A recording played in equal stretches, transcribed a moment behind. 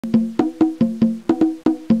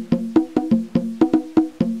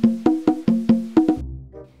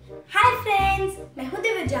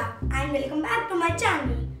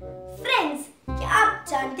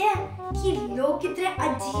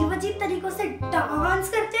Dance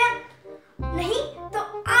करते हैं? नहीं, तो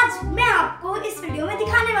आज मैं आपको इस वीडियो में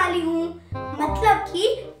दिखाने वाली हूँ, मतलब कि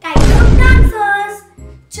टाइप्स ऑफ डांसर्स।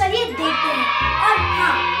 चलिए देखते हैं। और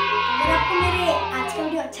हाँ, अगर आपको मेरे आज का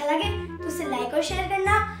वीडियो अच्छा लगे तो उसे लाइक और शेयर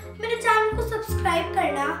करना, मेरे चैनल को सब्सक्राइब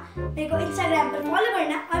करना, मेरे को इंस्टाग्राम पर फॉलो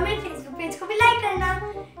करना और मेरे फेसबुक पेज को भी लाइक करना।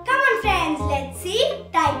 Come on friends, let's see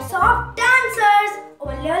types of dancers.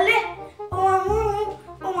 ओले ओले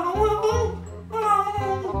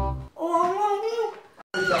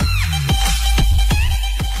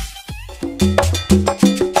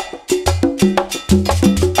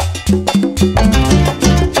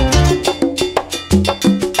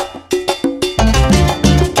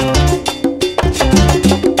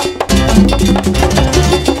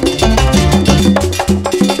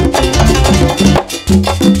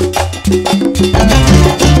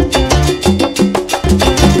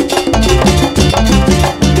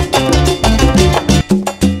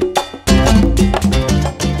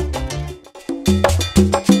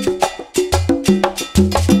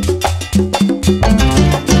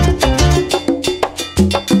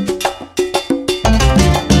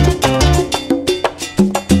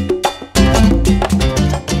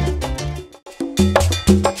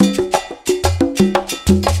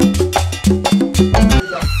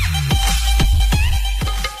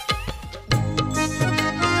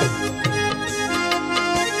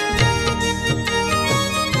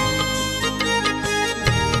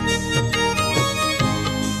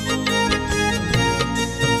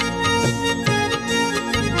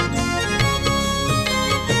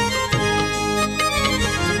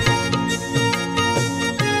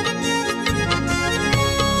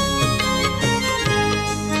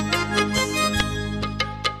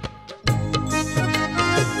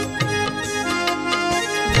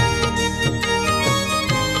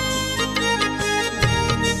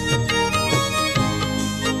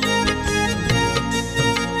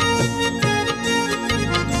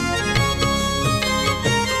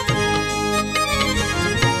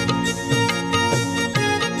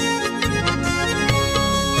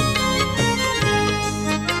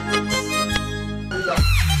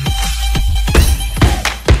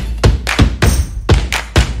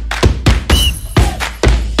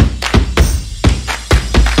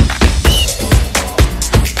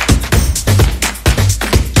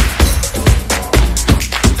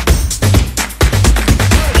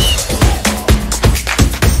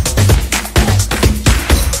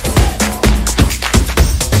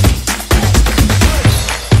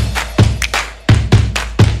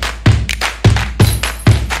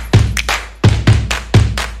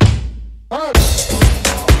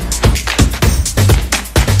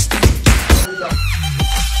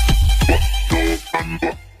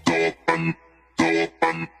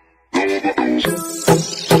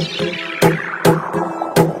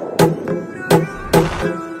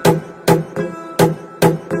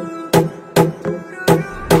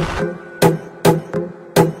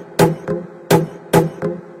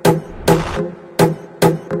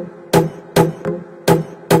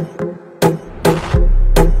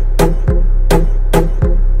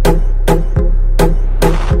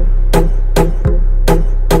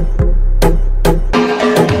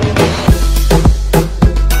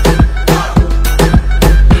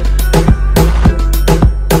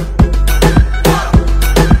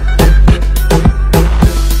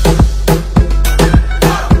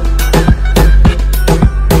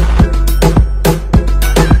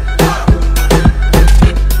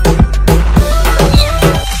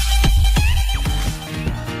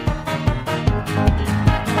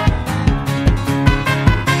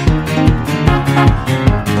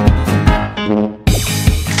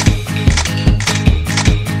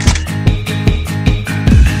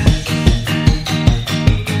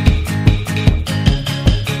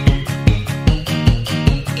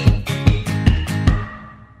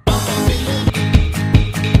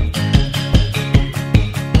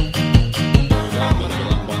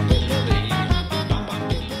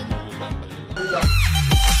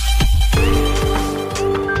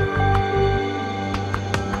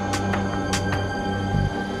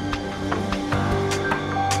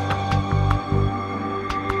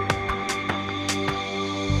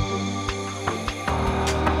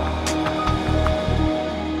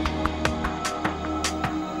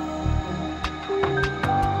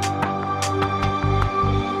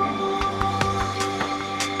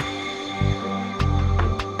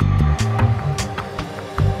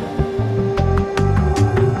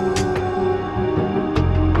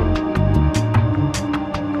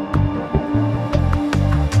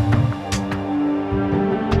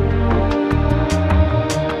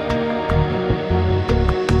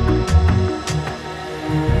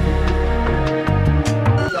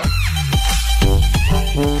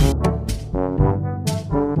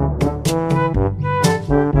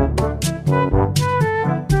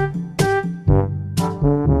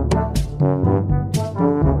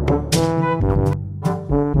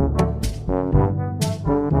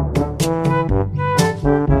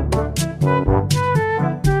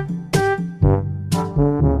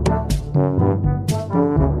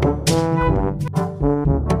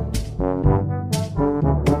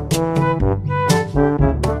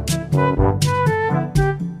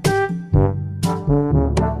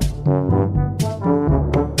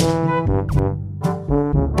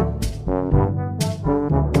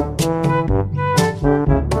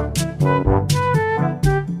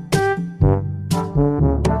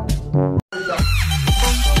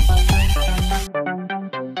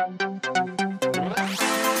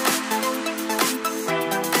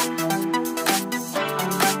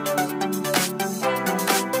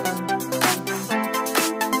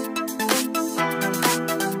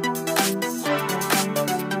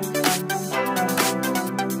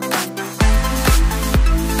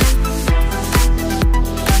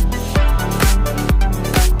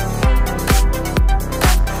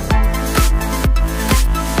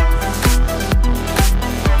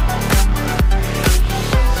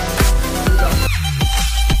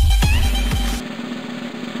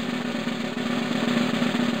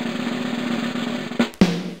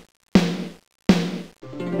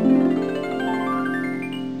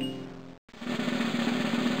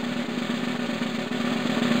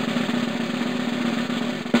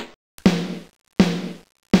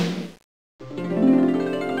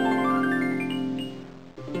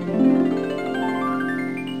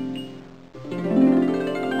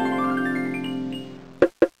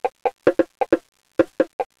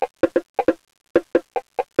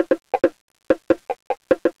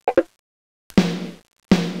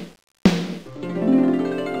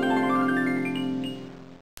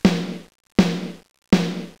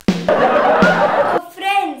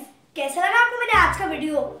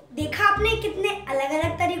वीडियो देखा आपने कितने अलग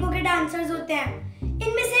अलग तरीकों के डांसर्स होते हैं।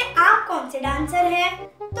 इनमें से आप कौन से डांसर हैं?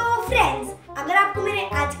 तो फ्रेंड्स, अगर आपको मेरे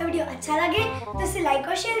आज का वीडियो अच्छा लगे तो इसे लाइक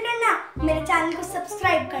और शेयर करना, मेरे चैनल को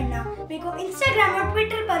सब्सक्राइब करना, मेरे को इंस्टाग्राम और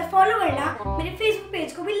ट्विटर पर फॉलो करना, मेरे फेसबुक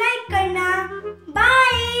पेज को भी लाइक करना।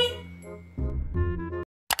 बाय।